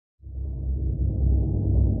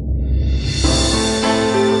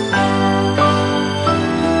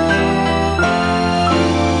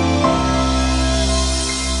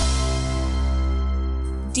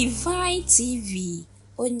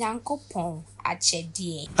Nyankopon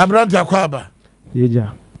achedie. Abrante akwaba.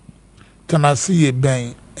 Yeja. Can I see you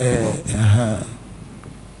bang? The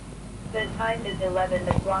time is 11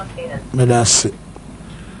 o'clock. Me that's it.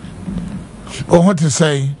 Oh, what to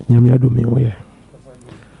say? Nyame ado me hoye.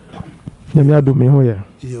 Nyame ado me hoye.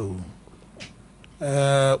 Yo.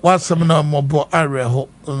 What's some no more area ho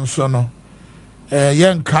nso no.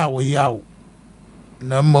 Yen ka wo yaw.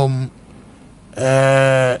 Na mom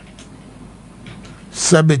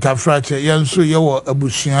sabita frache yen so ye wo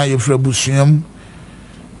abusua ye fra busuam.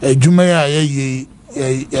 Adwuma ya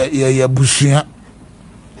ye abusua.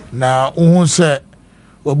 Na uhun se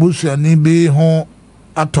obusua ni bi ho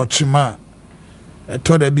atochima.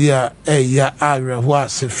 Toda bia ya awerho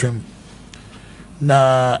asefem.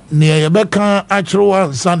 Na near Yabeka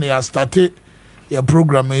actual son ya started your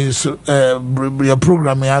program is your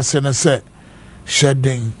program ya say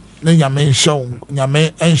shedding na nyame show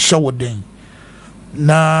nyame enshowding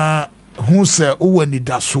na hu se uwani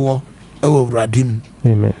daso ewo radim.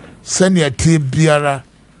 Amen. Send tie biara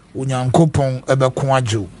onyankopon ebeko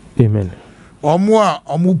agyew. Amen. Omo a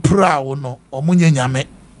omo pra wo no omo nyame.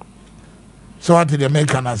 So what did they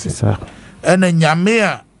make an answer? And then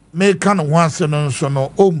nyame make an once and so no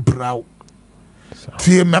proud.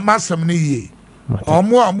 Tie me masam ni ye.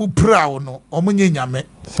 Omo amu proud no omo nyame.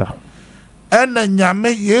 And then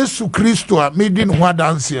nyame Yesu Kristo a made in one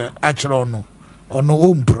dance here actually no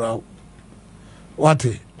ono proud. What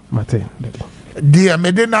Mate. Dear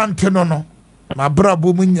medina anteno no. Ma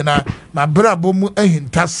brabo mu nyina ma brabo mu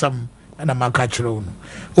ahintasam na makachiro no.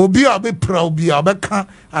 Obi a be proud bi a beka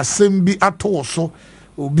asem bi ato so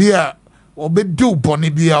obi a obedu boni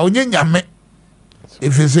bi a onye nyame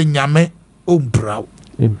efese nyame proud.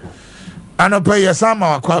 Amen. Anopa yesama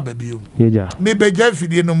wakwa babiu. Yeja. Me beja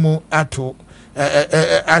fidie no mu ato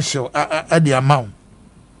asho adi amount.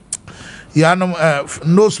 Ya no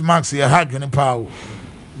nose marks ya hadwene pawo.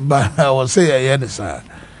 Ba I say ya ne sa.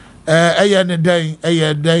 Ne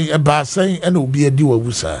dan ba sen na obi adi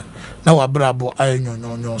wawusa. Na wabrabo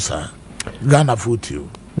ayonyonyo sa. Ghana footio.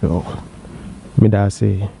 Yo. Me da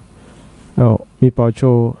say. Oh, me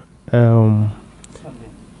pacho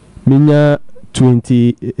minya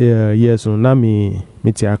 20 years na me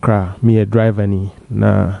ti Accra, me a driver ni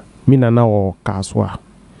na mi na wo kaswa.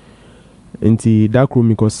 Nti dakro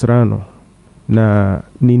mi ko srano na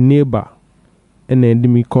ni neighbor ene ndi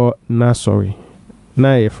mi ko na sorry.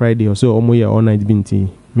 Na a Friday or so omo ye all night binti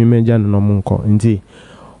mi menja no monko nti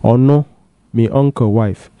ono me uncle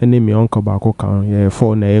wife ene me uncle bako kan ye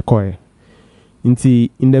for na e koe nti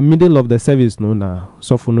in the middle of the service no na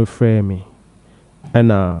so for no frame me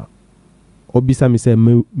and obisa mi say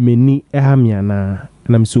meni ehamia na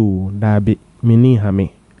mi so dabe meni hame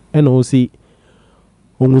and o say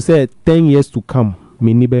ongu say 10 years to come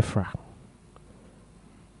meni befra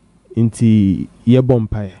nti ye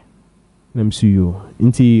bompae na mi so yo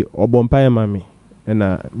nti obompae mami and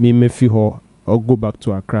me mefi ho I'll go back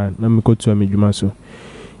to Accra na me go to amedwuma so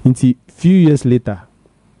nti few years later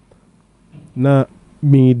na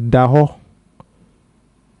me da ho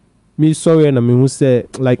me sorry na me hu say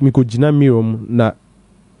like me ko gina mirror na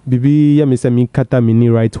bibi ya me say me kata me ni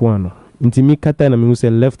right one no nti me kata na me hu say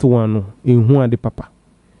left one no enhu ade papa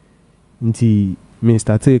nti me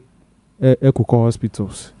started ekoko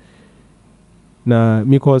hospitals na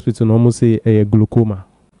me ko hospital no mo say glaucoma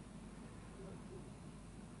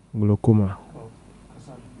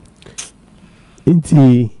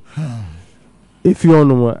Inti if you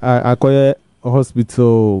know I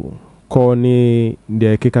hospital call ni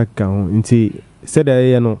the keka inti said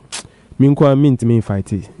you know me nko mint me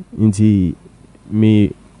fight inti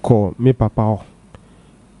me call me papa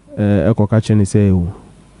eko ka chene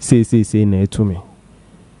say na to me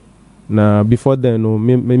na before then no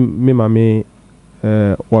me mama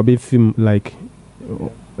wabe film like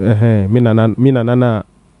me na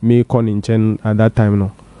me calling chen at that time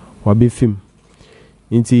no wabe film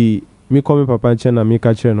inti me call me papa chen na me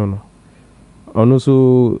ka chen no ono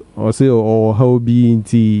so o say o how be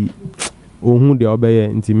inti ohun de obeye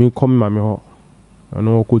inti me call me mama ho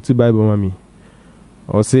ono ko ti bible mama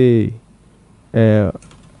o say a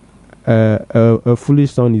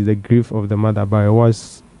foolish son is the grief of the mother, but a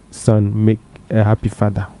wise son make a happy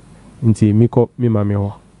father. Inti me call me mama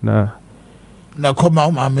ho na come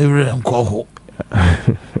out mama re nko ho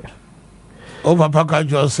o papa ka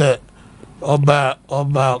jo say oba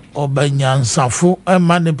nyansafo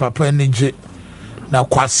ema ne papa ni je na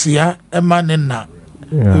kwasia ema ne na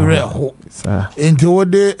re ho enti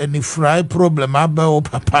wode any fry problem aba o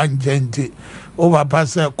papa njenti o papa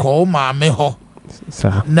say call mama ho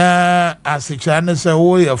na asicha ne say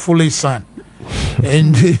wo ye fully son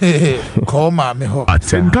And call mommy ho.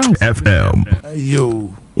 Atenga FM.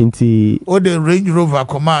 Yo. Inti. Oh, the Range Rover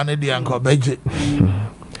command the Uncle Benji.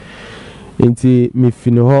 Inti me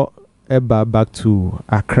finiho eba back to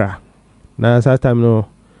Accra. Na that time no,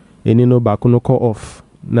 any no back no call off.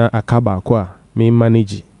 Na akaba kwa me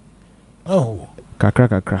manage. Oh.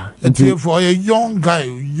 Kakra. Inti for a young guy,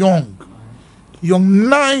 young,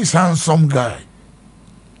 nice, handsome guy.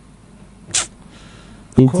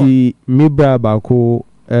 Inti me bra bako,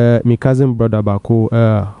 me cousin brother bako,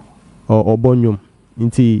 or bonyum.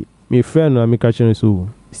 Inti me friend na me catching so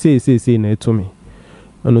say na to me.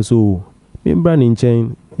 And so me bra in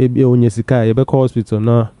chain, ebi onyesika, ebe call hospital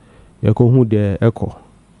na yako hu de echo.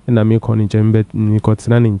 Na me call in chain, but me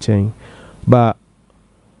kotina in chain. But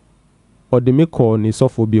or the me call ni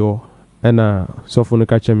sophobio, and sopho no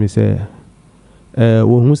catch me say,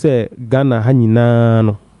 wo hu say Ghana ha nyina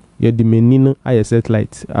no. Ye di menino aye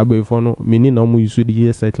satellite abefo no menino omo use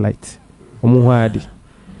di satellite omo ho ade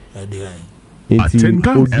enti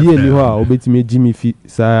obi eni ho a obetime jimi fi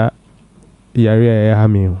sa yare ha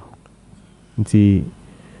me enti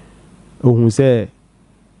ohun se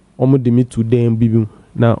omo de me to dem bibi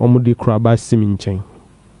na omo de kraba sim nchen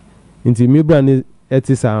enti me bra ne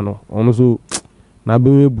etisa no ono so na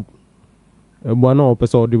bemebu ebu na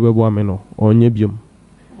opese ode bebu ame no onye biom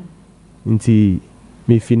enti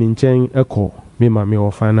me feeling chain echo me mami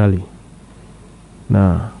o finally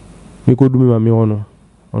na me ko do me mami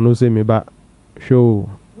ono say me ba show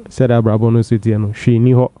said abrabo no city no she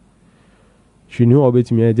ni ho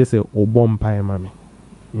betimi just say obom pai mami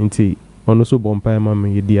nti ono so bom pai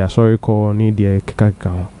mami ye dia sorry call ni dia kaka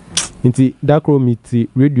ho nti dakro miti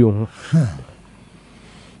radio ho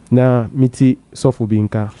na miti sofo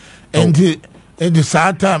binka nti at the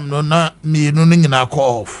same time, no, not me, no, na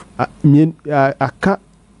call off. Aka,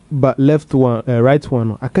 but left one, right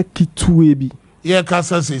one. Aka ki two ebi. Yeah,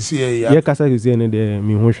 Casa says here. Yeah, Casa says here. Ne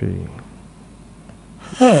mi hoshe.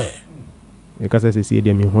 Hey. Yeah, Casa says here.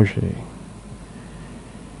 Mi hoshe.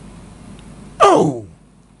 Oh.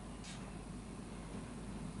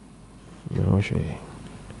 Mi hoshe.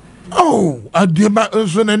 Oh, adiba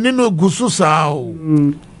so na nino gusu sao.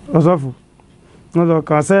 Osofo. No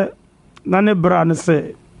Casa. Nane bra ne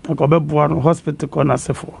se akobeboa no hospital ko na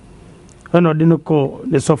sefo eno de no ko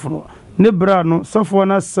ne sofo no ne bra no sofo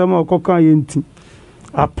na sem akokan yenti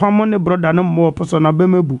apamo ne broda no mo poso na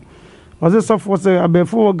bemebu ose sofo se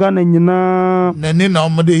abefo ga na nyina na ni na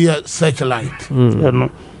omde ye satellite eno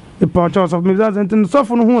e pa cho sofo mi za senten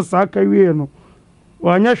sofo no hu sa ka wie no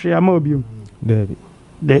wanya hwe ama obiom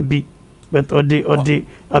debi but odi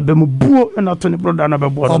abemubuo na to ne broda na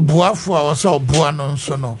bebo no obuafo a wose obua no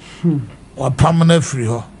nso no wa pamna free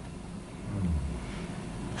ho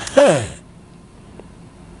hey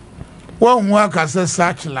wa hu aka se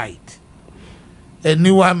satellite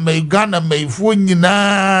anyone may Ghana may fu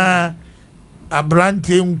nyina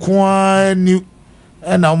abrante nkoa ni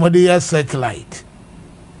na omode ya satellite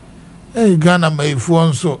Ghana may fu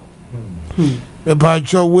nso e ba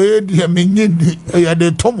cho we dia menyidi ya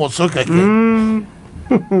de Thomas okeke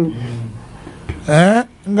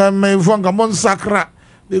nga may fu nga mon sakra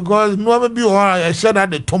because no be o ya said that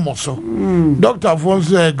the Thomas doctor for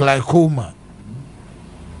say glaucoma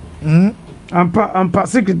ampa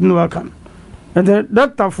secret no akan and the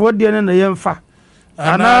doctor for dia na yemfa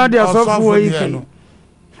ana dia so for yi kai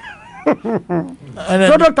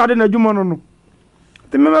so doctor de na juma no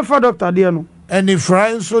te me fa doctor dia no any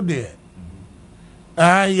friends so there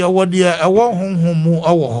ya wodia e wo honhomu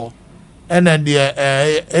awo ho ena dia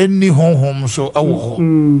any honhom so awo ho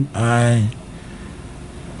ai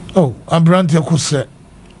oh abrante akuse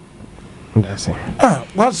that's it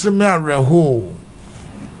what's me areho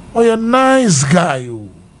oh you nice guy you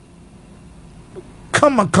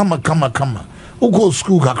come who go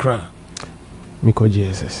school kakra me ko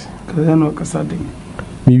Jesus kaza no kasade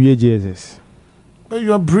me wie Jesus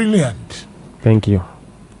you are brilliant thank you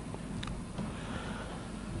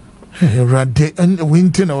Rade and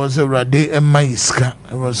winter was a rade and maiska.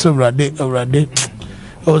 I was so rade a rade.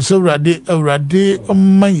 I was so rade a rade a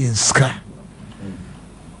maiska.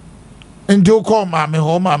 And you call mammy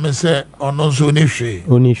home, mammy said, or no sonishe.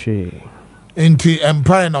 Into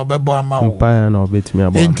empire no bebo ma. Empire no bit me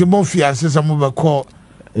about. Into mafia says I'm over call.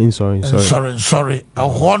 Sorry. A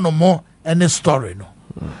horn no more any story no.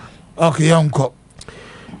 Okay, uncle.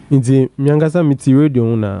 Into Miangasa miti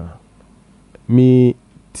radio na me.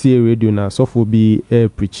 Tie radio na sofo bi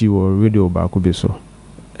preach wo radio ba ko be so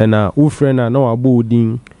na wo friend na wabo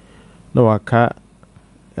din na waka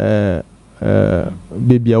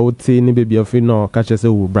baby wote ni baby afi no ka chese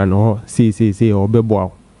wo bra no ho see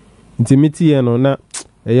obebo nti miti ye no na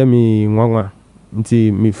eye mi nwanwa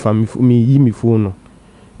nti me yi me phone no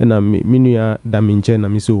na me nua da me nche na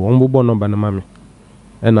me so on bobo number na mame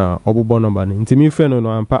na obobo number no nti me friend no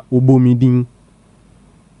ampa obo mi din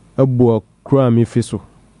abo kura me fe so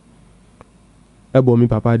abo mi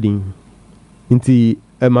papa din nti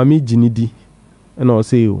mame ginidi na o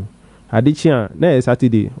say o adichi a na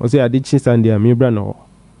Saturday o say adichi Sunday me bra no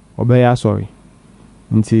obeya sorry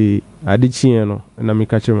nti adichi no na me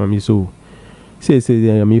catch mame so say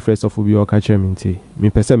me first of obi o catch me nti me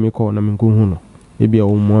pese me call na me ko hu no e bia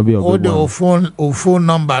o mo bia o phone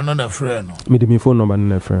number no na friend no me de me phone number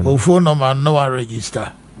no na friend o phone number no wa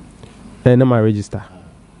register na my register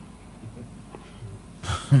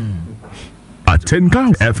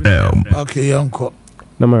Atenka FM. Okay, yanko.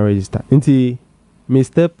 Na my register. Nti my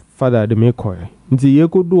stepfather de me call. Nti ye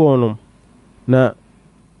ko do ono na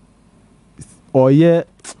oye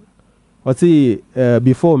oti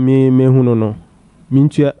before me hunu no me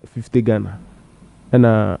ntua 50 Ghana.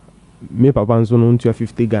 Na me papa nso no ntua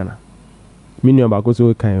 50 Ghana. Me nua ba ko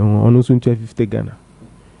so kan ho ono so ntua 50 Ghana.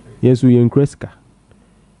 Yesu ye nkreska.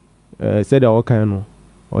 Said all kan no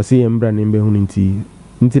o se embra ne mbe hunu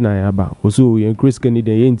nti na ya ba oso ye nkreska ni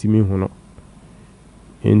de ye ntimi hu no.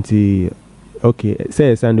 Nti okay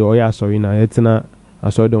say Sunday oya sorry na yetina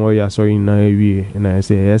aso de oya sorry na ewie na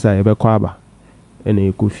say yes I be kwa aba na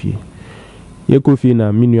ekofie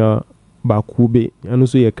na minua ba kube anu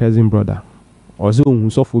so ye cousin brother oso ohun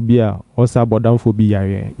sofo bi a osa bodamfo bi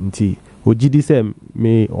yare nti ogidi say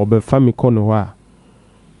me obefa me kono ho a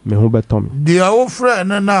me ho betom dia wo friend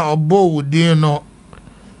na obo wudin no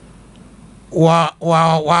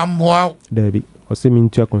wa mo Debbie o say me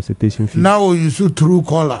ntua consultation fee now you should true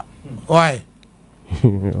caller why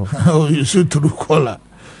oh you should true caller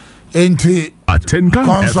enti Atenka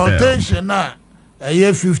consultation na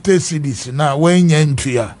 50 cedis na when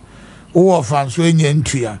yentua o fans when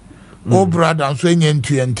yentua o brother so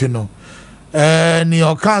yentua ntino ni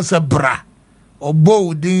o cancer bra obo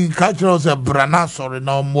wudin catch us a bra na sorry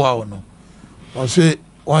na omo no o say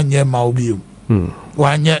wanye ma obi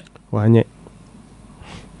wanye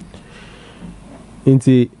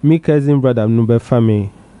nti me cousin brother no be family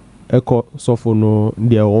eko sofo no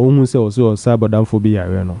dia ohun se o so sabodamfo bi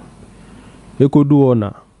yare no ekodu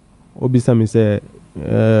ona obisa me se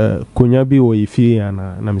konya bi wo ifi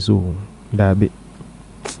ana na me so da be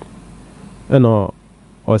eno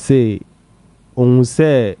o se ohun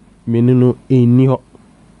se meninu eni ho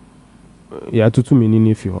ya tutu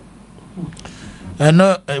menini fi ho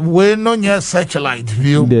eno we no nya satellite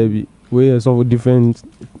view Debbie we are so different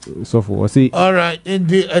software see all right in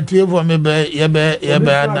the atievo me be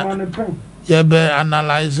ye be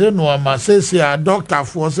analyze no ma say a doctor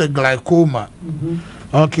for say glaucoma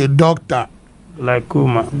okay doctor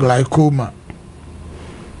glaucoma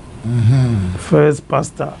First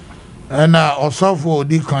pastor and also for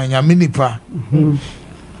the kind ya minipa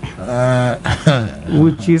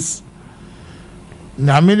which is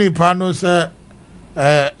na minipa no say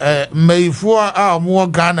Mayfo a mo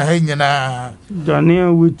Ghana ha nyina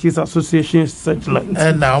Ghanaian Witches Association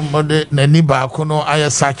Satellite na mode nani ba ko no aye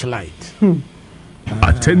satellite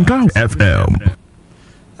Atenka FM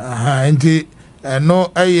nti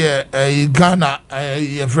no aye Ghana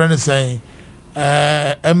ye friend saying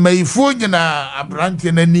Mayfo nyina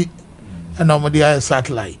abrante nani na mode aye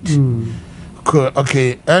satellite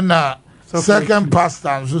okay and second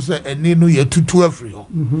pastor so say eni no ye tutu afri ho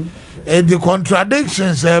and the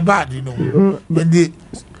contradictions bad you know and the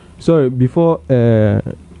sorry before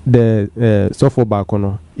the software back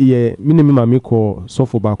no ye minimum mama ko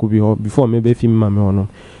software back bi ho before me be fi mama ho no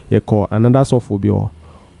ye call another software bi ho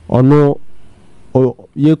ono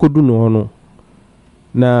ye ko du no no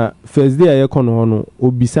na first day ye ko no no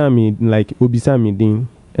obisa mi din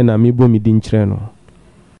na me bo mi din kire no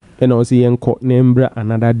and o say ye nko na embra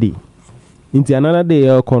another day inti another day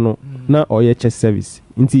ye kono na oye church service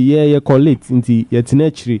inti ye collect inti ye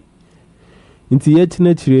tinachiri inti ye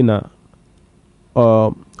tinachiri na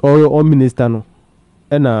o minister no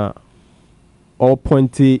na o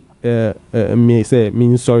pointi me say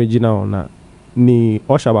me sorry gina na ni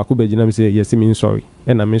o shaba ku be gina me say yes me sorry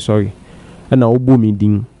na me sorry na obo mi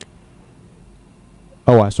din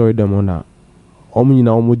awa sorry dem na o mu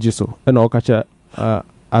nyina o mu giso na o kacha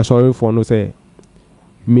sorry for no say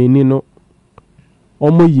me ni no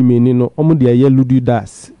omo yimeni no omo de aye ludu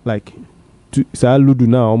das like to sa ludu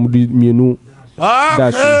na omo de mienu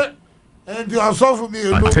dash and you also for me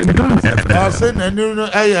no say na no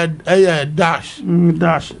aye dash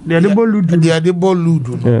they are the ball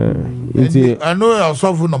ludu nti I know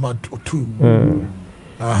also for number 2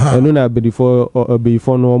 eno na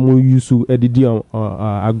before no omo use edidi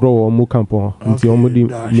agro omo campo nti omo de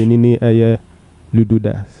menini aye ludo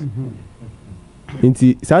das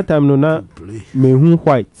nti that time no na me hu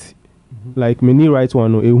white like me ni right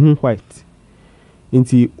one no e hu white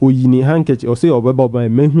nti oyini handkerchief o say obeba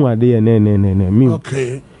me hu ade ye ne me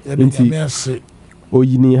okay nti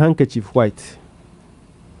oyini handkerchief white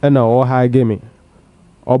ena o ha me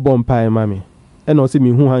obo mpai ma me ena o say me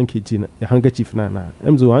hu handkerchief na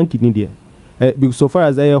emzo handkerchief ni there because so far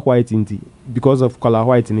as I white nti because of color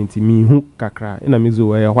white nti me hu kakra ena me zo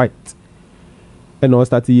white ena o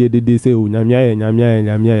start ye de say o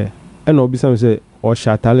nyamia ena obi sam say o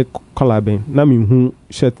shatale color ben na me hu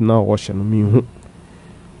shirt na o she no me hu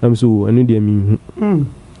am so enu de me hu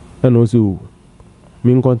ena o so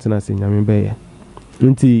me continue say nyame be ye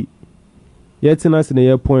nti yetina se ne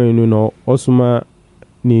ye point no osuma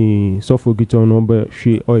ni sofo gito no be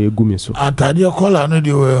hwe o ye gumi so atade color no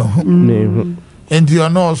de we hu ne hu enti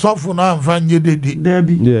ono sofo na amfa nye dedi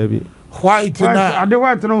Debbie. white na Ade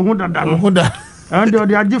white no hu dada no. hu da And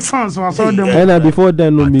the other fans was all them. and before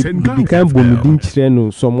then no me became bomidin chire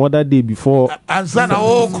no some other day before ansa na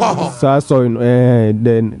o ko so sorry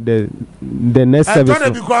the next service I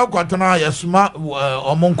thought because kwatona yesma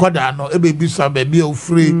omonkoda no ebe bisa ba bi o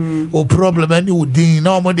free o problem any udin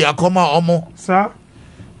na omo de akoma omo Sir.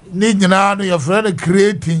 Ni nyina no your friend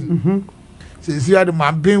creating since you had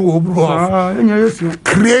man being wo bro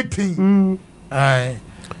creating ai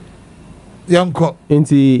yanko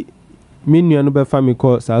nti menu no be family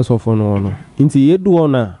call saasofo no nti yedu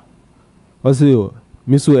ona o say o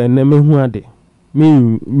mi so eneme hu ade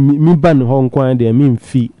mi ban ho nkwan de mi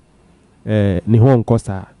mfi ni ho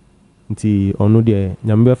nkosa nti ono de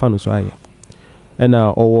nyame be fa no so aye ena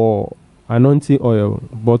owo anointing oil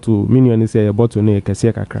bottle menu ni say bottle ne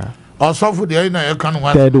kese kakra osofo de na ye kan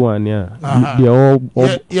one third one yeah they all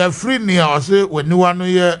ya free ni o say wani wanu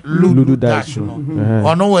ye ludu dash no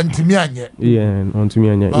ono wantimi anye yeah ontimi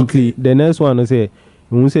anye nti the next one say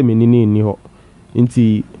won say menini ni ho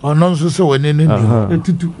nti ono nso say wani ni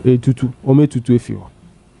etutu o metutu efi ho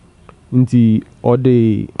nti o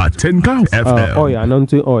de Atenka FM oil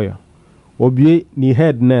anointing oil obie ni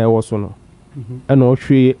head na e wo so no na o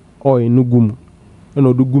hwe oil no gum na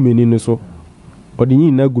o do gumeni ni so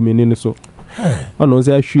odinyi na gumeni ni so ono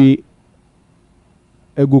say ahwe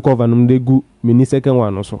egu cover num de gu mini second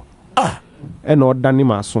one no so na o dani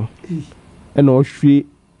maso na o hwe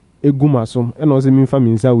egu maso na o say mi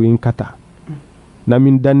family nsa we nkata na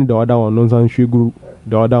mi dani the other one no san hwe gu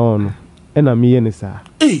the other one na mi ye ni sa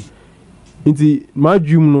nti ma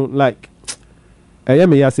dream no like eye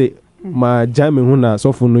me ya say ma jam hu na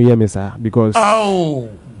so fu no ye me sa because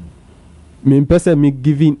me person me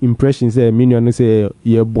giving impression say me no say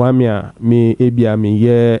ye boa me a me ebia me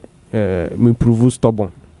ye me prove stubborn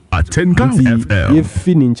Atenka FM ye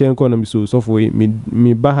fin in chen kono so for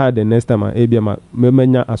me ba ha the next time ebia ma me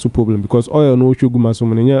manya aso problem because oil no hwogu maso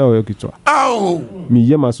me nya oil kitwa me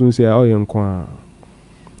ye maso say oil nkwa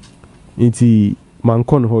nti man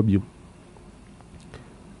kon hobby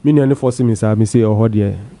me no force me say me say o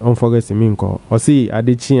hodie on forget me nko o say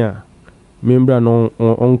adechi a membra no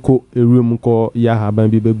onko eruem ko ya haban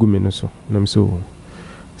bi begu me no so nam so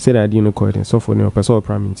say that you know ko so for no person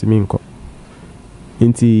prime nti me nko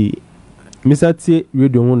nti misati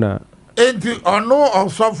radio ho na enti ono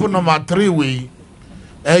osofo number 3 we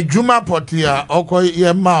ejuma potia oko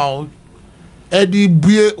ye ma edi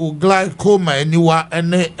bue o glaucoma eniwa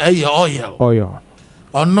ene eye oil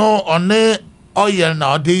ono one oil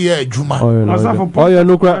na odi ye ejuma oil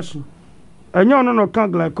no kra enyo ono no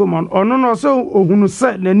kan glaucoma ono no so ohunu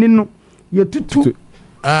se nani no ye tutu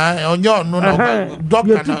onyo no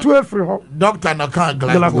doctor ye tutu efri ho doctor na kan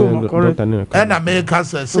glaucoma ena me ka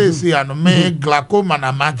say ano me glaucoma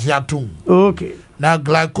na magiatum okay na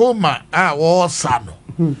glaucoma wo sano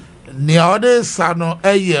ni ode sano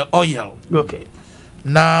eye oil okay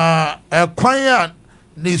na ekwan ya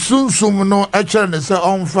ni sunsum no eche ne se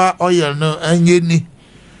onfa oil no anyeni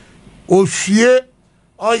ohwie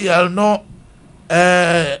oil no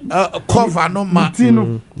cover no ma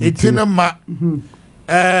itino ma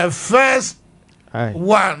first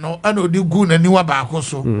one no and odi gu na niwa ba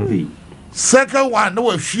akoso second one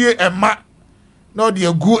no hwie ema no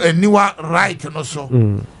de gu aniwa right no so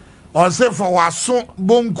o se for waso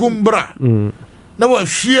bonkumbra na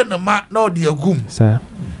hwie na ma no de agum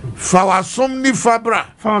fa wasom ni fabra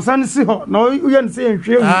fa san si ho no uye nse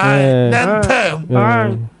hwie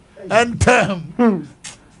entem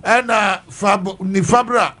ana ni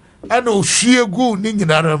fabra ana ohwie gu ni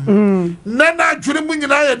nyinaram na na adwene mu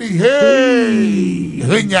nyina ya ni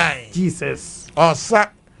henyai Jesus osa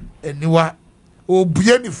eniwa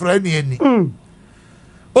obue ni frani ani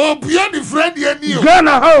obue ni frani ani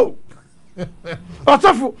Ghana ho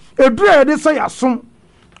Osofo edura de say asom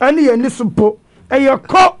ani ye nisopo eye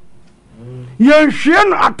ko ye hwie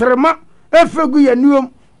no atrema efegu ye nuom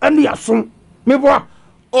ani asom meboa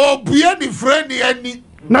obue ni friend ani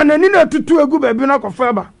na nani na tutu egu baabi na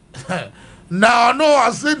kofa ba na no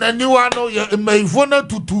ase nani wa no ye maifo na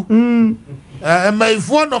tutu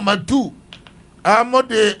maifo number 2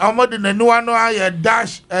 amode nani wa no aye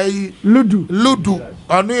dash ludu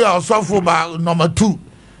onu ya osofo ba number 2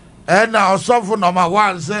 na osofo number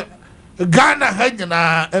 1 se Ghana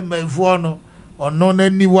hanyina maifo no ono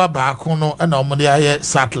nani wa ba ko no na omode aye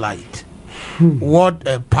satellite. What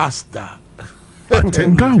a pastor.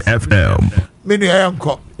 Tenkan FM. Mini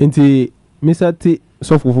ayanko. Inti Mr.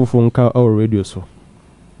 Software nka our radio so.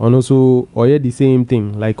 Ono so oye the same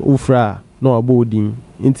thing like Ufra no abodin.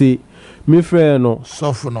 Inti me friend no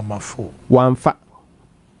software number 4. One fa.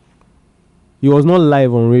 He was not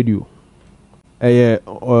live on radio.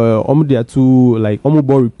 Omo there too like omo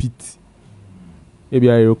bo repeat. Maybe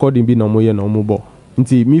I recording be no mo ye no omo bo.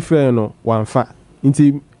 Inti me friend no one fa.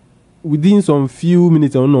 Inti within some few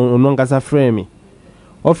minutes no nkasa frame me.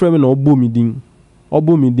 O frame me no obo mi din.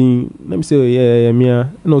 Obo mi din. Let me say yeah mia.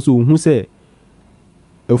 No so who say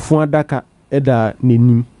efun adaka eda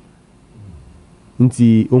nenim.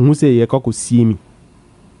 Nti ohun say ye kokko sie mi.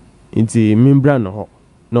 Nti membra no ho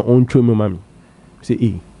na ontwe me mami.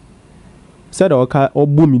 Say said oka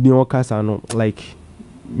obo mi din oka sa no like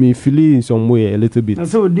me feel in some way a little bit.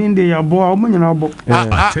 So din de ya bo omunyina bo.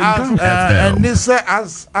 And this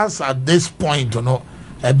as at this point no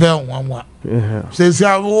ebe nwanwa. Say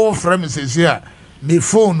say wo frame say say me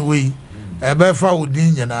phone we ebe fa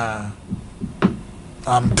odin nyina.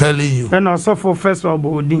 I'm telling you. And also for first one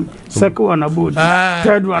boarding, second one about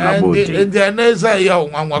third one about it. The next ya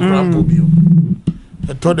nwanwa krampo bio.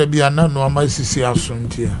 E to de bia na no ama sisi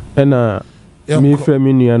asontia. And me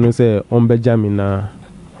frame ni anu say on Benjamin na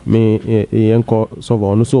me yenko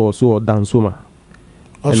so no so dansoma.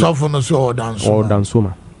 Osofo no so dansoma. O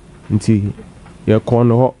dansoma. Nti ye ko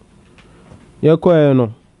no ho. Ye ko e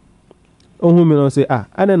no. Ohun mi no say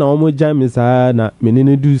ane na omo jam sa na me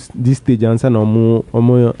ne do this stage ansa na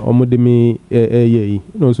omo de me ye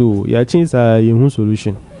no so ya chin sa ye hu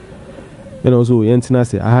solution. You know so ye ntina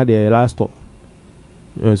say I had a last stop.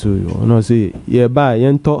 So no say ye ba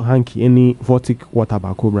ye nto hanky any vortic water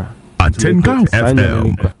ba cobra. Tenkan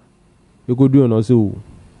FM. You go do no so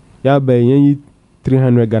ya ba ye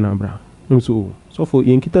 300 Ghana bra. So for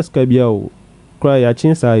ye nkita ska bia o kra ya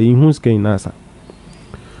chin sa ye hu ska inasa.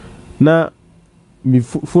 Na mi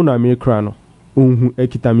phone na me kra no ohun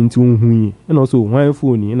ekita mi nti ohun yi na so wan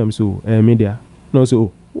phone yi na me so media na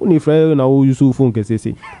so oni fra na wo use phone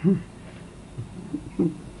kesese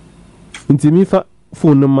nti mi fa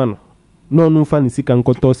phone no ma no no fa ni sika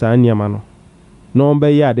nkoto sa aniama no no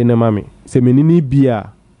be ya de na ma me se me ni bia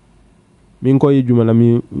mi nko yi dwuma na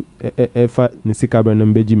mi fa ni sika bra na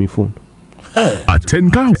mbeji mi phone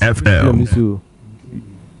Tenkan FM. na mi so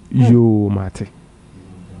yo mate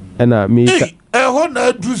ena mi ho na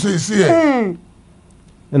adu sesi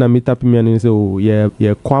ena mi tap mi ani so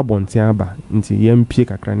ye kwa bontia aba nti ye mpie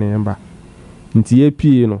kakra na yamba nti ye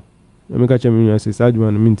pie no me ka cha mi nwa se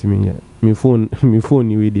sadwa no mi ntimi ye mi phone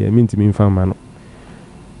ni we dia mi ntimi mfa ma no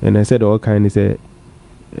and I said all kind say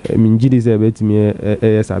mi njidi say betimi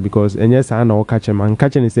yes because enye sa na o ka cha man ka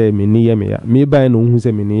cha ni say mi ni ye me ya mi ba na ohun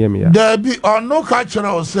say mi ni ye me ya da bi ono ka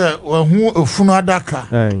cha o say ohun ofunu adaka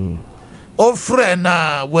o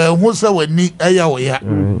frena we hu se wani eya wo ya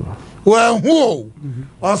we hu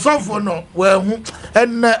osofo no we hu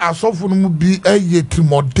enne asofo no mu bi eye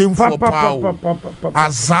trimodem for power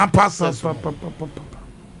azapa saso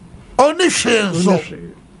oni shenso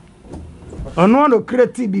ono no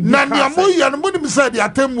create bi na nya mo ya no mo nim se de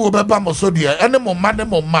atemu obeba mo so de ene mo ma ne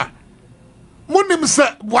mo ma mo nim se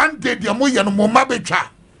one day de mo ya no mo ma betwa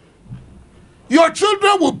your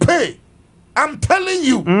children will pay. I'm telling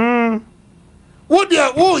you. Wo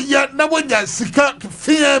dia wo ya na wonya sika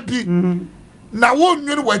fia bi na wo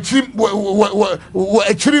nwene wa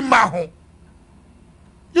achiri ma ho.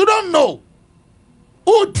 You don't know.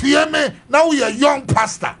 O tie me na wo ya young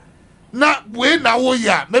pastor. Na we na wo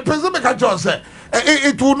ya me pese me ka jo say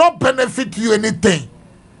it will not benefit you anything.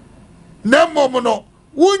 Na mom no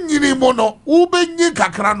wo nyini mo no wo benyi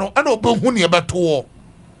kakra no na obehu ne beto.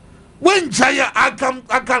 When Jaya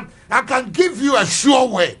I can give you a sure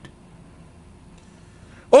word.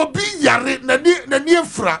 Obi yare na ni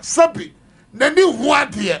efra sabi na ni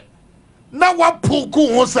huade na wa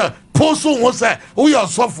poku ho se poso ho se o ya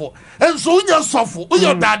sofo enso unya sofo o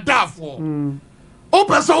ya dadafo o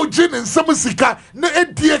pesa o gin nsem sika na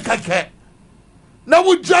edie kake na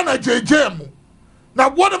wo jana jejemu Now,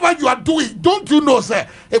 whatever you are doing, don't you know, sir,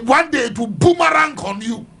 one day it will boomerang on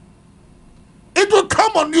you. It will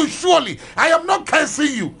come on you surely. I am not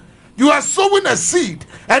cursing you. You are sowing a seed,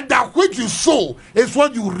 and that which you sow is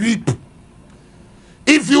what you reap.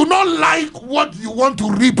 If you don't like what you want to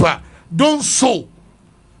reap, don't sow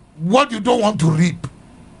what you don't want to reap.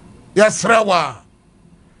 Yes, Rewa.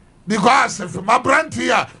 Because if my brand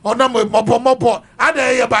here, or no mopo, are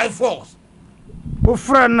they here by force? O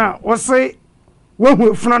friend na o say when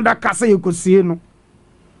we friend that kasa you could see no.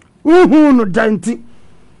 No gianti.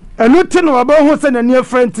 And no tin about who send a near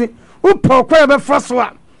friend. Who poor quite first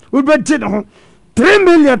one. We be jin home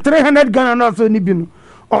 3,300,000 Ghana also ni binu.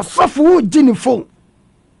 Or suffer who Ginny phone.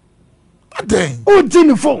 Oh,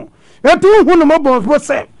 Ginny phone. You do who no more boss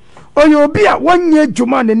say. Or you'll be at 1 year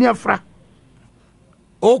Juman in near fra.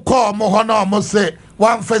 O call Mohana must say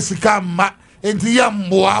 1 Fessica ma into yam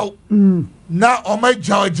wow. Now on my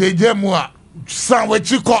jaw JJ Moa, son with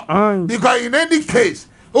Chico. Because in any case,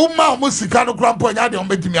 oh, my Musicano grandpa, I don't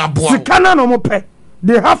make me a boy. Sikana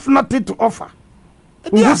they have nothing to offer.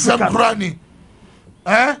 Yes, some granny.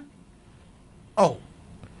 Eh? Oh.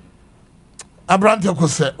 Abrante could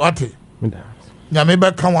say, what?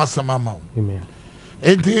 Yameba can was some amount. Amen.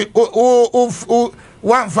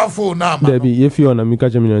 One for now, Debbie, if you're on a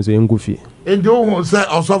Mikajamin, say, Goofy. And you say,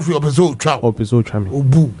 also for your episode trap. Episode tram. Oh,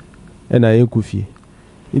 boo. And I ain't Goofy.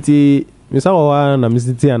 It's Miss Awan and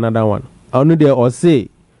Mr. T another one. I know there or say,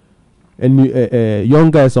 and young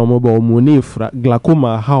guys are mobile, money,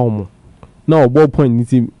 glaucoma, how now,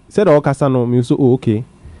 ballpoint, said all Casano, me so okay.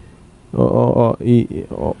 Or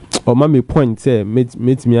mammy point, say, meet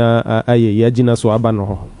me a yagina so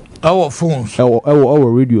abano. Our phones, our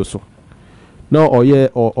radio so. No, or yeah,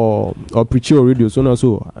 or preach your radio so. No,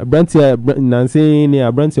 so Brantia Nancy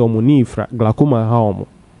near Brantia or money, glaucoma, how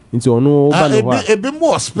into no a bit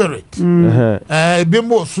more spirit, a bit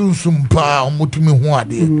more soon pa, mutimi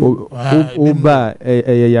wadi. Oba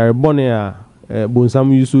a yarbonia,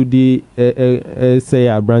 Bonsam used to say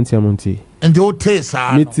a Brantia Monte. And the old taste,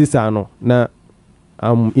 Mitzisano. Now,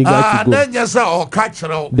 I'm eager to go. Then yes, or catch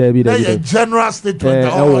Debbie, a general statement.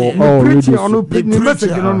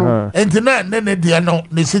 And then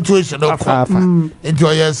the situation of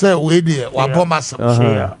enjoy yourself with the Wabomas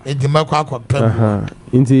in the Macquac.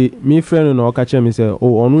 Into me friend or catch me say,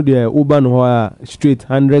 oh, only the Uban who straight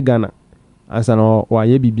 100 Ghana as an or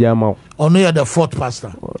Biama. Only the fourth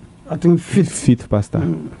pastor. I think fifth pastor.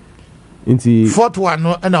 Into fourth one,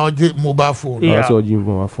 and I'll get mobile phone. Yeah, so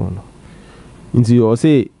mobile phone. Into you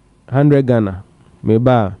say 100 Ghana, maybe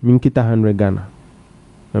minkita 100 Ghana.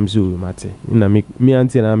 I'm so mate. Na me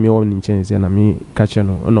auntie na me on in chance na me catch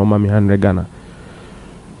no mami 100 Ghana.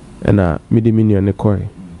 And me the million ne koi.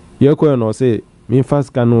 You koi no say me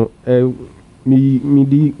first cano me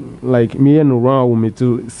di like me no round me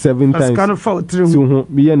to 7 times. Kind of fall through. So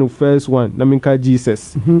me no first one na me ka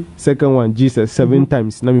Jesus. Second one Jesus 7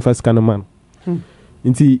 times na me first cano man.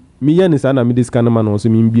 Inti me yan is ana me this kind of man also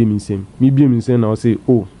me bie me nsem. Me bie me nsem na say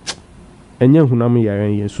oh enye hunam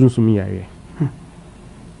yare ye sunsun yare.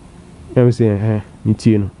 I'm saying me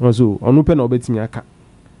tie no. Also onu pe na obetimi aka.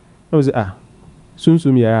 I say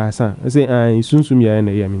sunsun yare asa. I say sunsun yare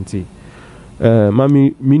na ye me ntie.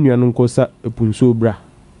 Mami mi nuanu nkosa epunso bra.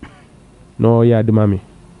 No ya de mami.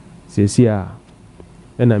 Sesi a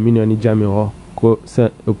na mi nuani jame ho ko sa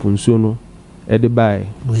epunso no e de bai.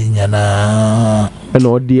 We nyana. Na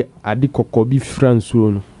odi adi kokko bi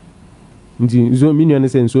franso no. Nti zo mi nuani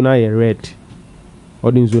se nso na ye red.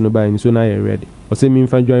 Odi nso no bai nso na ye red. O se mi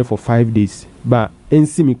mfa join for 5 days. Ba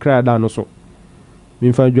ensi mi kra da no so. Mi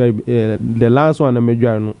mfa join the last one na me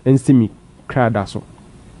join no ensi mi kra da so.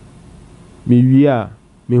 Me wia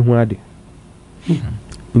me hu ade.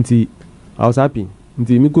 Nti I was happy.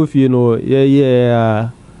 Nti mi ko fie no the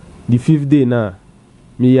 5th day na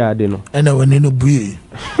me ya ade no. And when no buye.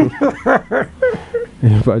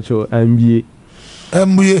 Pacho MBA.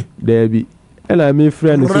 Debi. And I me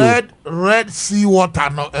friend red sea water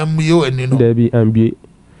no MBA and no. Debi MBA.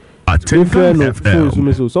 Me friend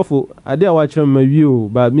no so for ade a watch my view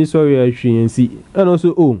but me sorry I hwe see. And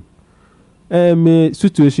also me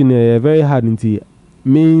situation very hard nti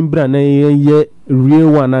me bra na ye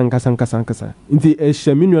real one ankasa nti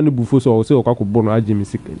ehye no bufo so say okwakobo no age ni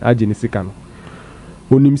sika no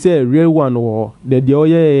onim say real one wo de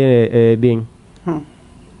oye den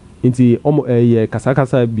nti omo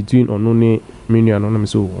kasa between ono ne menu no na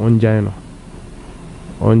so onjan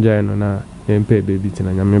no na empe baby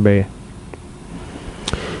tina nyame be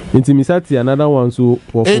nti misati another one so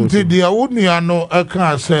nti dia wonu no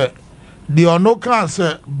aka say the ono can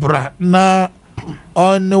say bra na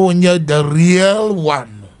on the real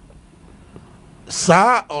one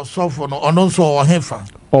sa osofo no ono so o hefa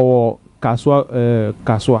o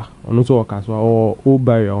kaswa ono so o kaswa o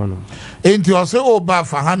obari ono enti o se oba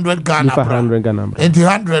for 100 Ghana for 100 Ghana enti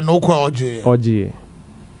 100 no kwa oje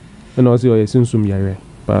and also o sunsum yare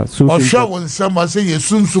but sunsum o sha won sama se ye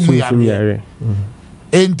sunsum yare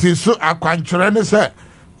enti so akwankyere ne se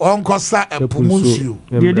onkosa epumunsu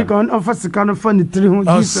de di kan ofasika no fa ni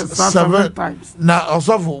 300 times na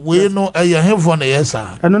osofo we no eye hemfo na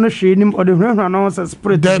yesa eno no hwe nim o de hwehwa na won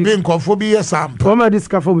spirit de bi nkofo bi yesa ampa o ma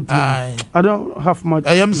diska from I don't have much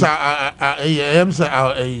ayamsa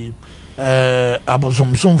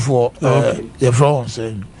abosomsomfo ye France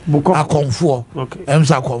akonfo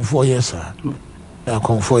ayamsa akonfo yesa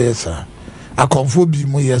akonfo yesa akonfo bi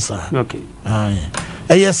mu yesa okay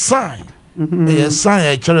eye sign yes,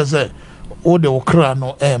 I tell say, all the okra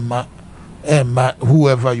no Emma,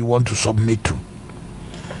 whoever you want to submit to.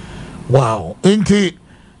 Wow, inti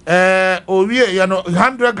we you know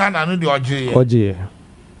 100 Ghana no the oje.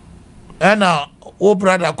 And o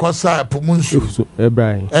brother kosa pumunsu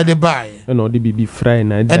ebrai. E de buy. And o the bibi fry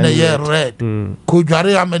na. And a year red.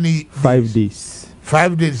 Kujare how many 5 days.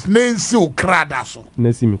 5 days. Nensi okra da so.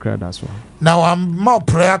 Nensi mi kra da so. Now I'm more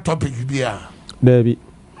prayer topic there. Debbie.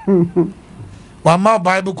 One more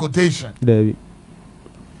Bible quotation. David.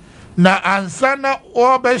 Na ansana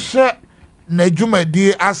obeshe na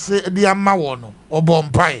dwumadi ase de ama wo no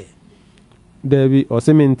obompae. David o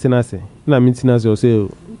se mentina se. Na mentina se o se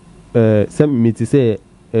se meti se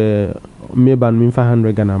me ban me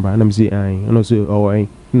 500 Ghana ba na me say ai no se o ai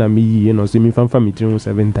na me yi no se me fa me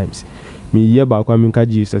 7 times. Me ye ba kwa me ka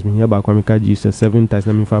Jesus me ye ba kwa me ka Jesus 7 times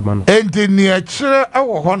na me fa ba no. Enti ni a kire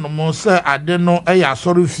ewo ho no mo se ade no e ya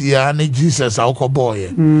soro fia na Jesus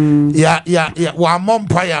akoboye. Ya wa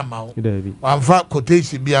mompa ya ma wo. David. Wa fa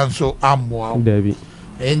quotation bi anso ammoa. David.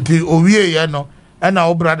 Enti owie ye no e na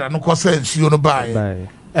wo brother no ko se nsuo no baaye.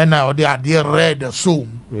 E na o de ade red so.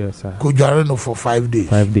 Yes sir. Ko dware no for 5 days.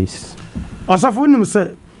 5 days. Asafo nim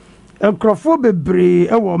se enkrofo bebre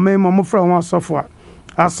ewo me mo fra won asafo a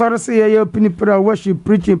asare se ye pinipra worship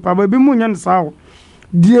preaching pa ba bi mu nyan sawo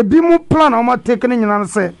die bi mu plan o ma take ne nyina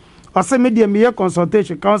se ase me die me ye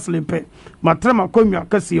consultation counseling pe matrama konwa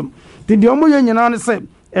kasiem ti die o mu ye nyina ne se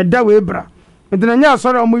eda we bra ndina nya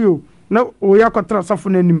asare o mu yo na o ya kotra asafo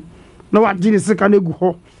nanim na wa gini sika na egu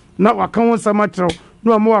ho na wa kan won sama kyerɛ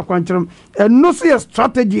no mo wa kwankyerɛ eno so ye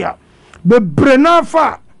strategy a bebre na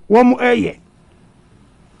fa wo mu eye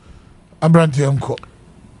Abrante enko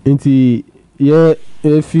nti ye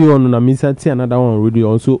if you on na misa ti another one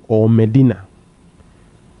radio also or Medina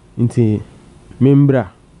nti membra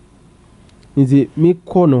nti me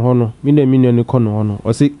call no ho no me na million ni call no ho no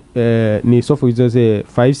o se ni sofo is say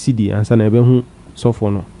 5 cd ansa na ebe hu sofo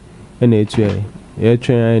no e na etu e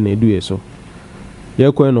twen na edu e so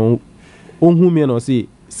ye ko no ohun me na o se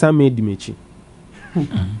same di mechi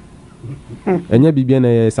enya bibia na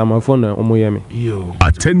ye samafo na omoye me yo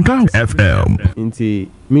Atenga FM nti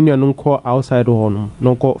million no call outside ho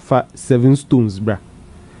no call fa 7 stones bra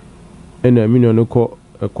ena million no call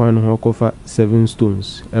kwan no call fa 7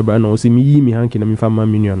 stones e bra no o se mi yi mi hanki na mi fa ma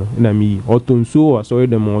million no na mi yi otonso o so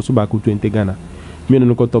dem o so ba ku 20 Ghana million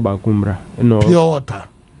no call to ba ku mbra no pure water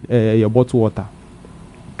your bottle water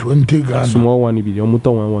 20 Ghana small one bi o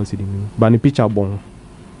muto one cedi mi ba ni picture bon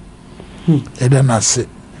e da na se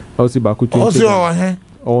o si ba ku 20 o si o he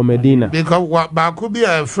o Medina because ba ku bi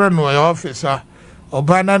a friend no your officer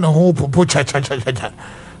obana no ho popo cha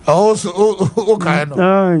also o ka no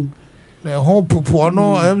na ho popo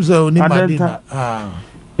no emza oni Medina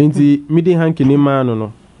nti midi hanki ni ma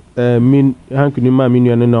no min hanki ni ma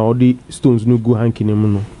minu na odi stones no gu hanki ni mu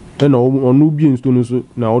no na onu bi stones so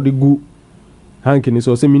na odi gu hanki ni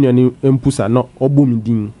so se minu ni empusa na obom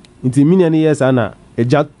din nti minu ni yesa na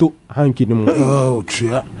ejato hanki ni mu oh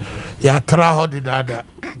tia ya tra ho di dada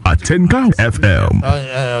Atenga FM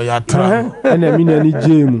ya tra na minu ni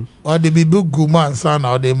jemu o de bi gu man sa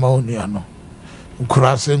na o de ma oni ano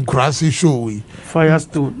nkurase show we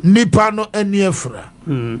firestone nipa no ani efra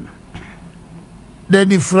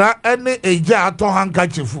then ifra ene eja ato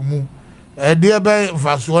handkerchief mu de be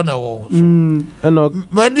vaso na wo eno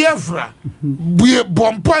mani efra bue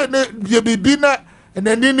bompa ne bie bibi na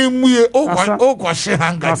nani muye o kwa she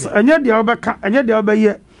handkerchief anya dia obeka anya dia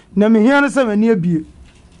obeye na me hia ne se mani abie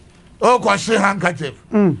o kwa she handkerchief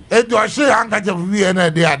e do she handkerchief wie na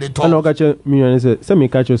de ade to eno ka che million se me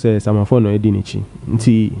ka che se samafo no edi ni chi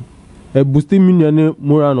nti e boost million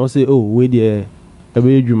mura no se oh we dey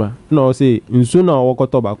ebe edwuma na o se nso na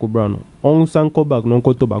wokoto ba ko bra no on sanko back no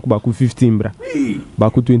koto ba ko 15 bra ba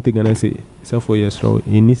ko 20 Ghana se 4 years ro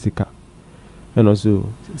enisika eno so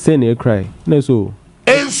se na cry na so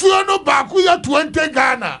ensuo no baako ya 20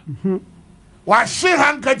 Ghana wa she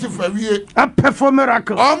handkerchief awie a perform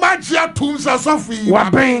miracle o ma gia tum sa sofu yi wa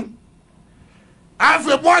ben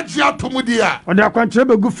ave mo gia tum dia o de akwankyere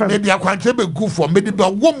be gu fam me de akwankyere be gu fo me de be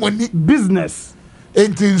wo moni business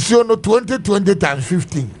intention no 2020 times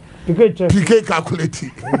 15 PK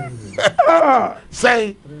calculate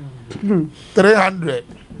say 300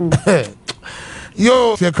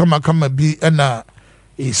 yo se kama bi na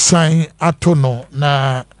sign atono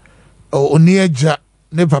na oni agya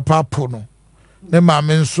ne papa po no ne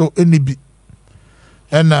maame nso enibi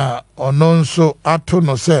na ono nso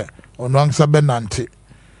atono se ono ansa benante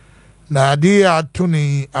na di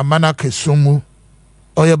atoni amana kesumu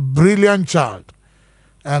oya brilliant child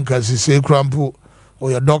anka sise krampo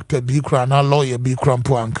oya doctor bi kra na lawyer bi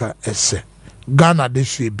krampo anka ese Ghana de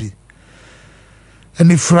shebi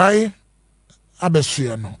eni fry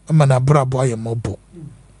abesuya no amana brabo aye mobo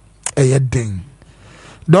eye den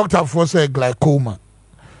doctor for say glaucoma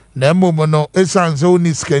na momo no esanse oni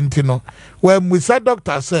skenti no when we say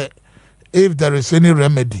doctor say if there is any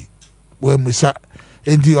remedy when we say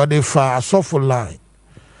enti ode fa asofo line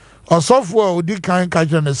asofo odi kan ka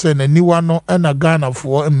jene say na niwa no na Ghana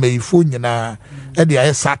for meifo nyina e de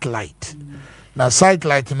aye satellite na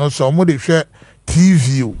satellite no so mo de hwe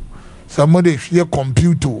TV so mo de hwe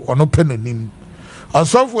computer ono penanim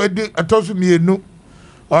asofo edi atoso mienu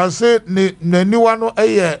o say ni niwa no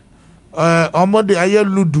eye omo de aye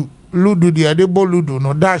ludu de ade bo ludu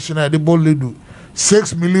no dash na ade bo ludu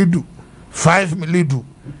 6 milidu 5 milidu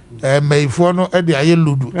meifo no e de aye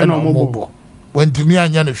ludu e no mobo wantimi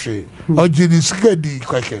anya ne hwe ogini skadi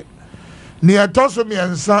kweke ni atoso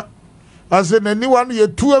miensa ase na niwa no ye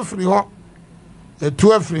tu afri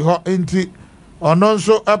ho enti ono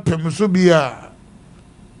nso apem so bia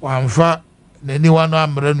wanfa na niwa no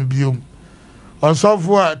amra no biom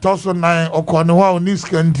osofo a toso nan okone ho oni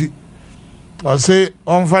skandi o se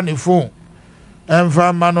onfa ne phone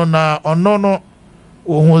enfa mano na ono no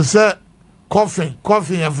ohun se coffin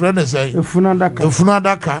e friend say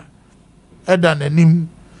efunadaka eda nanim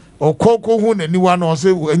okoko hu na niwa no se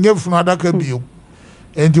enye efunadaka biom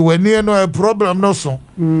enti wani no a problem no so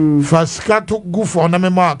faskato gufo na me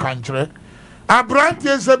ma kankyere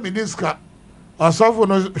abrantie se miniska osofo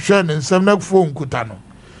no hwe ne nsem na phone kuta no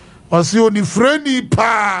osi oni freni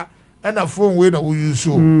pa na phone we na wo use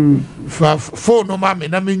fa phone no ma me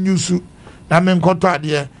na me nyusu na me nkoto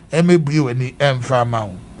ade e mebui wani emfa ma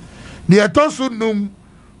wo ni etoso num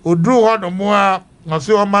odru ho no mo a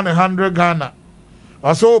osi o ma ne 100 Ghana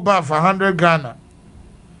osi o ba fa 100 Ghana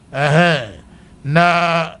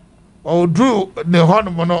na odru ne ho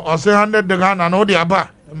no no osi 100 Ghana no de aba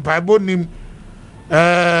mpaibo nim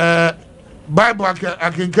Bible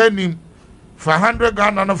akinkanim for 100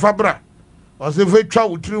 Ghana no fabra o se fe twa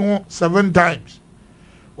wotri ho 7 times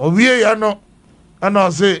o wie ya no ana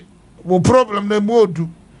o se wo problem na mu odu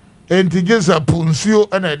enti jesa punsuo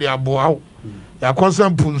ana de aboa ya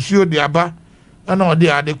kosan punsuo de aba ana o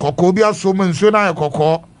de ade kokko bi aso mu nsuo na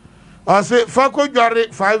kokko o se fa ko dware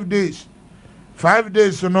 5 days 5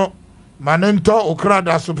 days no manento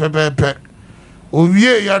okrada so pepepe o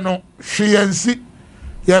wie ya no hweyansi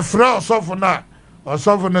ya fra osofo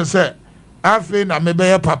na se afi na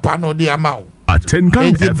mebeye papa no di amawo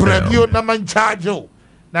Atenkan FM na man charge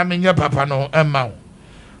na menye papa no amawo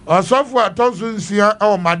osofo atonso nsia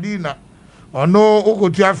o Madina ono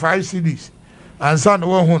okotua 5 CDs ansa no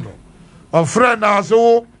wo hu no o friend na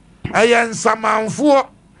so ayen samanfo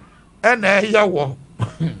na eya wo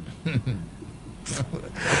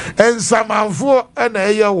ensamanfo na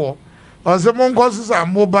eya wo o se mon kosisa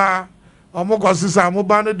moba omo kosisa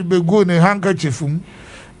moba no de begu ne handkerchief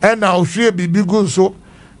ena ohwe bibi gu so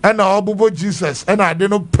ena obubo Jesus ena ade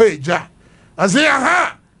no page ase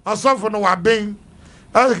aha asofo no waben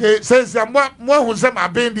okay sense mo hu se ma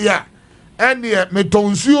ben dia ene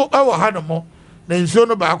metonsuo ewo ha no mo na nsuo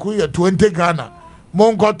no baako ye 20 Ghana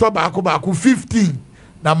mo nkoto baako 15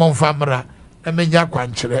 na mo mfamra na menya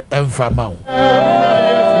kwankyere emfama wo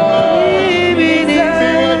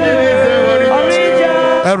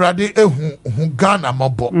Eradi ehu Ghana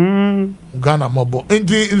mobo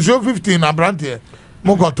enti nso 15 abrante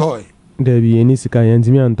mokotoy Debi eni sika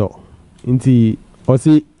yantimi anto nti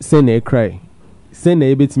osi se na cry se na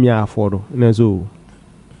ebetimi aforo na so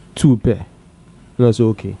 2 pe na so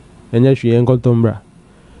okay enya hwe enkotombra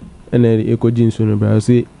ena ekoji nso no bra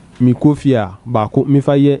osi mi kofia ba ko mi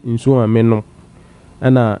fa ye nso ameno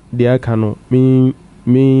ana de aka no mi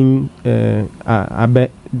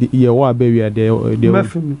abe ye wo abe wi de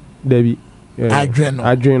Debi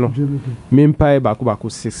adweno mi mpai bako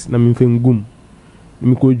 6 na mi mfa ngum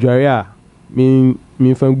mi ko dware a mi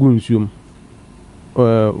mfa ngum nsuom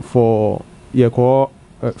for ye call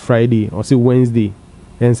Friday or say Wednesday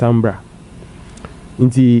and Sambra.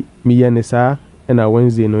 Inti mi yenesa and a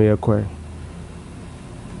Wednesday no ye call.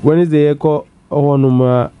 Wednesday ye call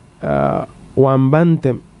onuma one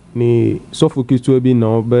bantem ni suffocates to be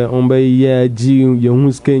no be ombe ye ji ye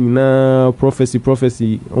huske na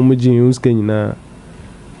prophecy omuji huske na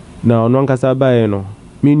no nkasa bae no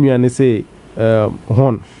mi nuane say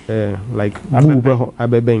horn like bube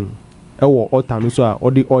abeben ewo otanu so a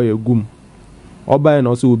odi oil gum obae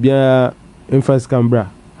no so obia influence cambra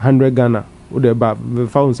 100 Ghana o de ba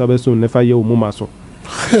found sabeso nefa ye omuma so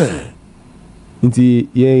nti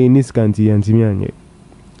ye niskanti antimi anye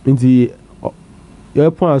nti ye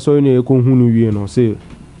pon aso ni e ko hunu wie no say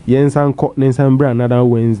ye nsan ko nsan bra another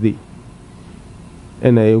Wednesday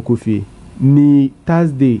ena ye ko fi ni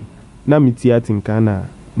Thursday na mitiatin kana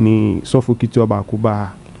ni sofo kitu abako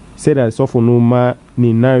ba said that sofo no ma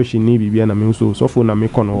ni nourish ni bibia na me so sofo na me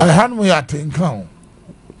kono han mo ya tenkan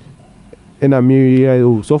ena me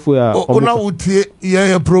o sofo ya ona utie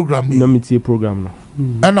ye program na mitie program no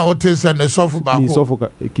ana ote se ne sofo ba ko ni sofo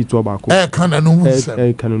kitu abako kana no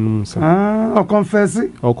hunse kana no hunse o confess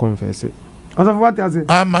o sofo what you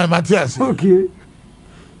say my Matthias okay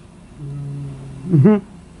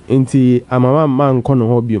enti amama man kono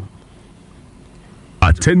hobium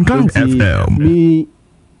Atenkan FM. Me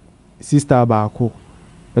sister baako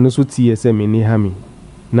eno so tie se me ni hami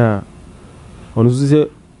na ono so se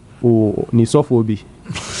o ni sofo bi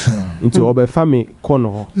nti obe fami kono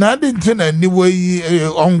ho na de ntina ni wayi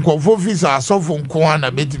onkofo fisa asofo nko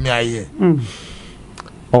na betimi aye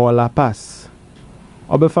o la pass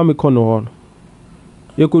obe fami kono ho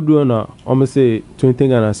yekodu na o me se 20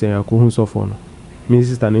 Ghana se yakọ sofo no me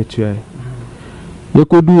sister ne tua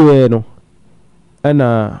yekodu no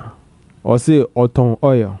ana o se oton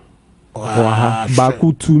oil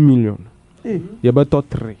baku 2 million ye beto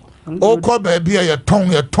 3 o ko ba bia ye ton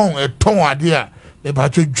ade a e ba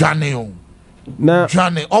twa dwane o na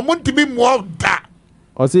dwane o montimi mo da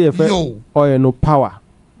o se ye fe oil no power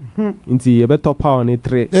nti ye beto power ni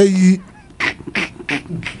 3 eyi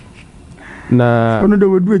na ono de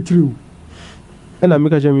wedu akiri ana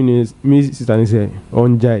meka jami mi sister ni se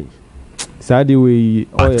onjai sadi we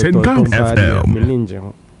oil Atenkan FM meninje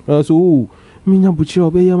so minya buchi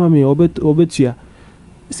obe yama me obetua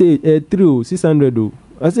say 600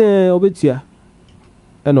 I say obetua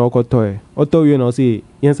and okotoy oto we no say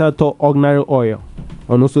yensa to ordinary oil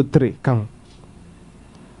on also 3 can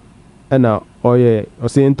and oil o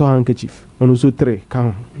say into handkerchief on also 3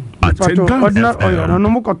 can Atenkan ordinary oil FM. no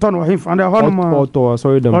mo koton wa him and honma oto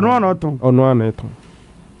sorry them ono na oton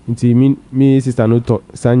nti mi sister no to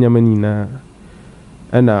sanyama nyina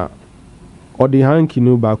and odi hanki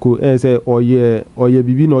no bako say oye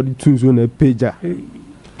bibi na odi tunzo na pager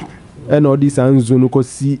and odi sanzo no ko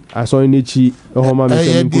si aso nechi homa me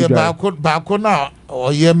se nko dwa bako na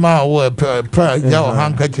oye ma wo pa ya o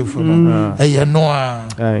handkerchief no eye no a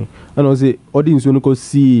and o say odi nso no ko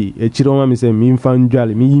si echire homa me se mi mfa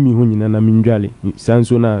ndwale mi yimi ho nyina na mi ndwale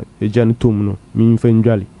sanzo na eja no tom no mi mfa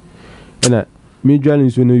ndwale and mi dwale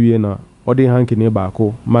nso no wie na odi hanki ne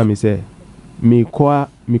bako ma me se mi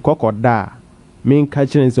kokoda me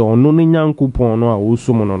catch and say ono ne nyankopon no a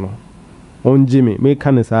osum no onje me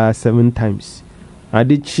can say 7 times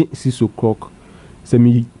ade chi 6 o'clock se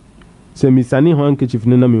mi sani ho handkerchief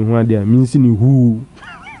na me ho ade a mi nsi ni hu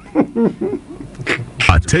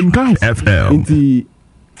Atenkan FM. nti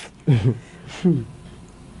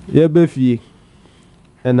ye be fie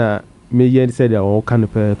na me ye said o kan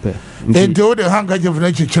pepe nti o de handkerchief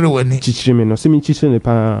na chichire wani chichire me no se mi chichire ne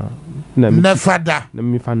pa na fada na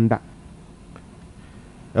mi fanda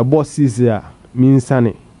a boss is ya mi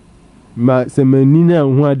nsane ma se mani na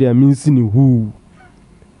hu ade a mi nsi ni hu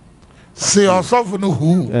se osofo no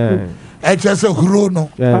hu e chese huro no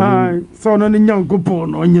so no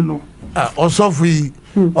nyankopon no onye no osofo yi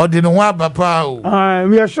odi ne ho abapa o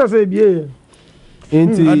mi a sure say bie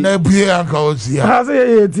enti na bie aka osia ha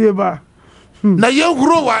say ye tie ba na ye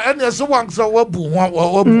huro wa ene so wanso wabu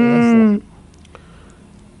ho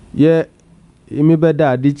ye imi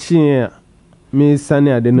beda ade chi me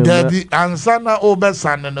sane ade no daddy ansana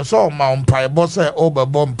obesane no so ma mpai bo se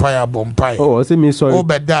obebo mpai abompai o se mi sorry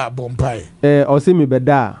obeda abompai o se mi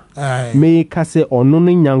beda me ka se ono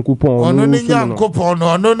ne nyankopon ono ne nyankopon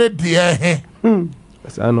no ono ne die he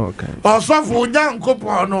sa no kan osofo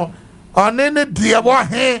nyankopon no ono ne die bo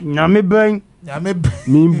he nyame ben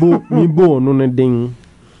mi bo ono ne din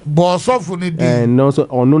bo osofo ne di no so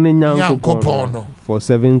ono ne nyankopon no for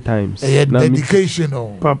 7 times na dedication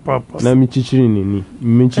papa na mi chichiri ni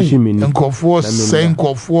mi chichi mi ni nkofo sen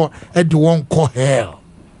nkofo e de won ko hell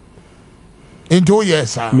Into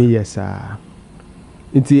yes, sir. Me yes, sir.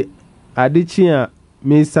 Nti adichi a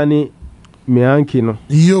me sane me anki no.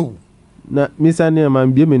 Yo. Na me sane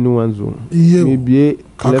man bie me no wanzo. Yo. Me bie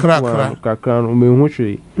kakra me hu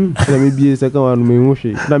hwe. Na me bie second one me hu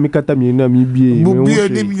hwe. Na me kata me na me bie me hu hwe.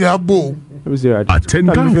 Bie ni abo.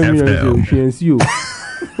 Attention FM. Hwensi o.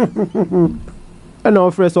 And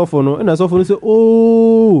our first offer no, and as often say,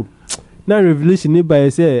 oh, now revelation ni by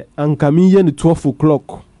say, and coming here at 12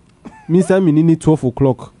 o'clock. Miss I mean 12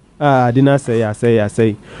 o'clock. I didn't say, I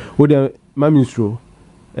say. What the mammy show?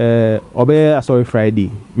 Obey sorry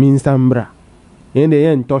Friday. Means Ambra. In the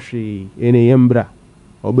end, Toshi, in the Embra.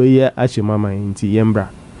 Obey Ashi Mama into Yembra.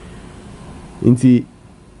 Into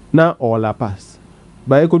now all la pass.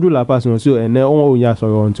 But I could do la pass no so, and then all yas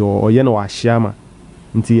or on to or yeno ashama.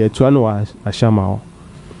 Nti etuano wa ashama o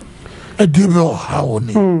edibel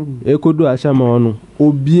hawoni ekodo ashama ono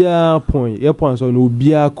obia point e point so no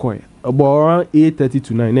obia coin about around 8:30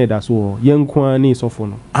 to 9 na so yenkwa ni sofo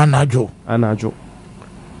no anajo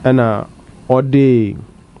ana ode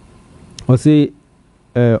o say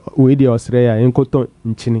we dey Australia yenkoto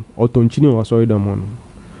nchini otonchini o so idom no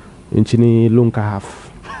nchini lunka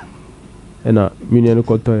half ana minian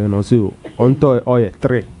koto no so onto oye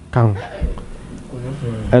 3 count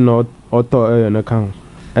and auto an account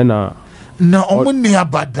and na omuni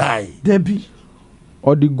abadai debi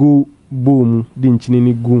odi go boom di nchini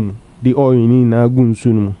ni gum di oil ni na gun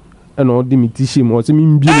sunu and odi mitishi mo se mi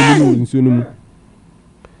mbie ni sunu mu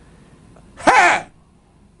he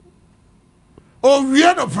o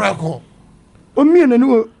wie no preko o mi na ni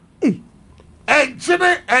wo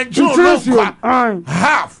enchine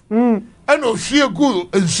half and o shie gu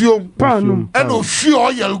ensuom panum and o shie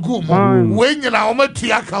oyel gu mo we nyina o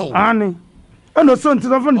matua ka o ani and so nti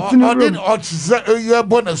na fa ni tini room o tse ye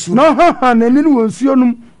bonus no ha na ni wo nsuo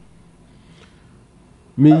num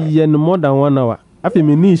me ye no more than 1 hour afi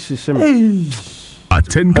me ni hihye me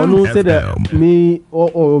Attention say that FM. me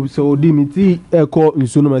so di mi ti eko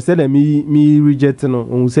nsuo no say that me reject no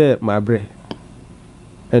on say my bre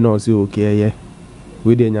and o say okay yeah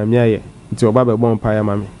we dey nyame aye nti oba be bon pa ya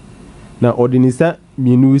mame na ordinisa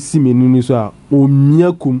minu si menu so a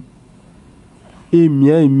omiakum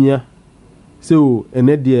emia so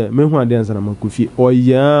ene de me hu ade ansa na makofi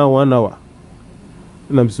oya 1 hour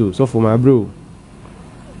na so for my bro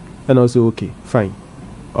and also okay fine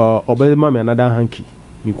oba mame another hanky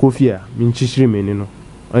mi kofi a mi nchishire menu no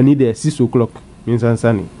I need 6 o'clock mi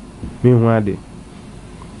sansani me hu ade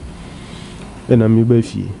na mi ba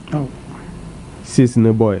fie 6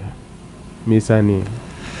 ne boy mi sani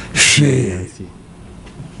she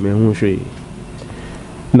me hu hwe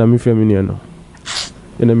na mi fẹ́ mi ni no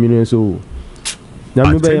na mi no so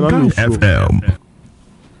na mi ba ma mi FM.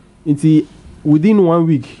 It's within 1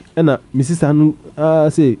 week na mi sister no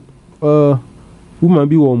say woman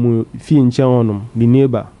bi wo mu fi nche honom the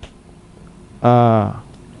neighbor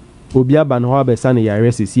obi aba no ha be sane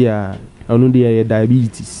yare sisi a onu de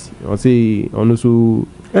diabetes o say onu so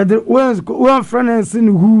one friend in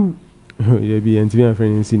who yeah be anti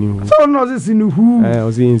friend in who so no this in who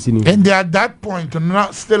o say in and they at that point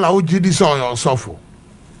not still how you this or yourself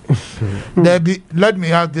there be let me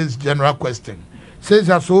have this general question says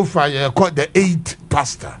that so far you called the 8th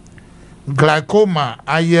pastor glaucoma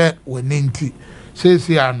aye weninti says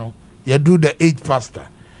here no you do the 8th pastor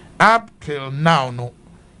up till now no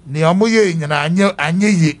ni omoye nyina anye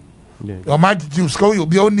ye o majiji usko you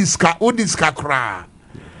be oniska kra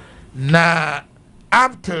na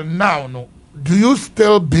up till now no do you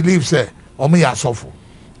still believe say omoya sofo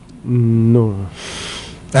no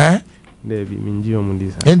there be minji omo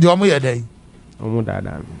dis and omoya dey omo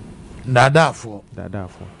dada dadafo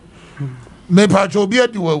me pacho bi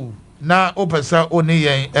adiwu na opesa oni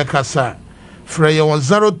yen ekasa frey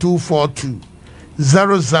 0242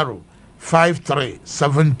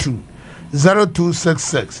 005372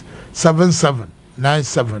 0266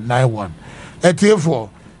 779791 etiefo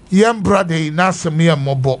yem brother na semia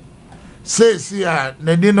mobo says ya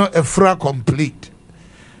nenino efra complete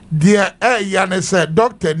dia ya ne say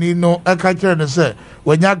doctor ni no aka kire ne say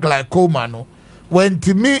wanya glaucoma no when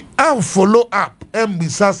to me and follow up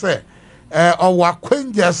mbisa say owa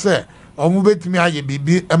kwenja say omu betimi aye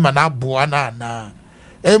bibi e ma na aboa na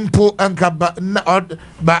empo anka ba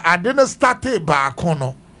ade no start ba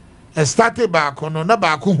kono na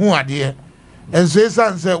ba ko hu ade enso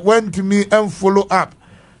esan say when to me and follow up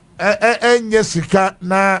enye sika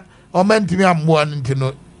na omentimi amboa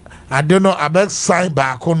ntino ade no abek sign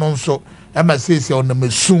ba kono nso e ma say on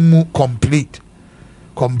mesumu complete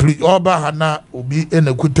oba hana obi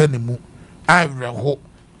enakuta ne mu awreho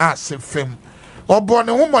asefem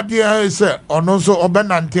obone homode say ono nso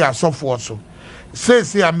obenante asofo so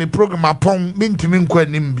says here me program upon mintimi nkwa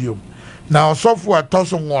nimbio na osofo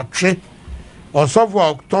atoso nwotwe osofo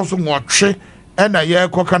atoso nwotwe ena ye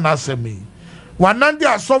koka na asemi wanande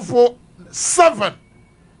asofo 7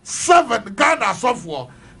 Ghana asofo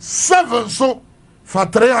 7 so for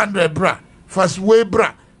 300 bra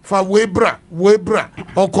for webra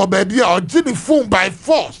okobedia ojini phone by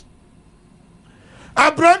force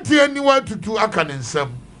abranti anyone to akansem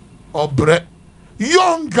obre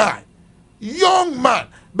young man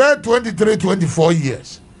about 23-24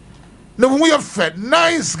 years no we have fed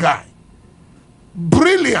nice guy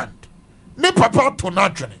brilliant ne papa to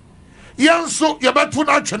naturally yanso yabato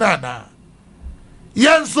naturally na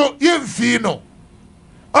yanso yemfino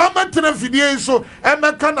amatena fidie so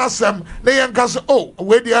emeka nasem na yenka so oh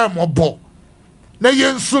we dia mobo na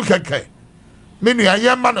yensu keke menu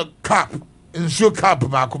ayema no cap nsu cap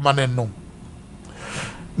ba akoma ne no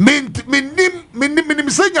minim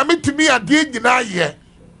senya metumi ade nyina ye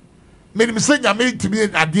minim senya metumi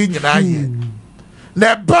ade nyina ye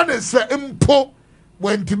na ba ne se mpo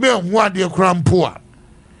wentimi hu ade kura mpo a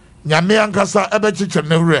nyame ankasa ebechiche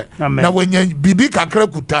ne wure na wenya bibi kakra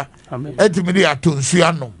kuta etimi ne atonsu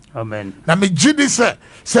anom amen na me gidi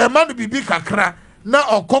se ma no bibi kakra na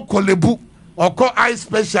okokolebu eye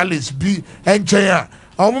specialist bi enchen a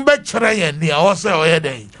omo be kire yen ni o se o ye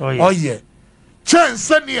den oye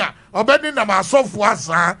chance ni a obedi na masofo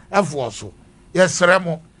asa efo so yesere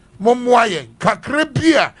mo mommoa yen kakra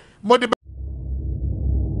bi a mo de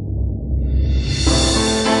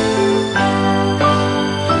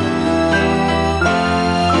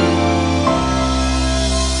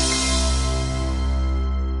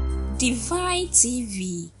Divine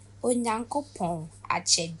TV, Onyankopon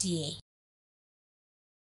Achedie.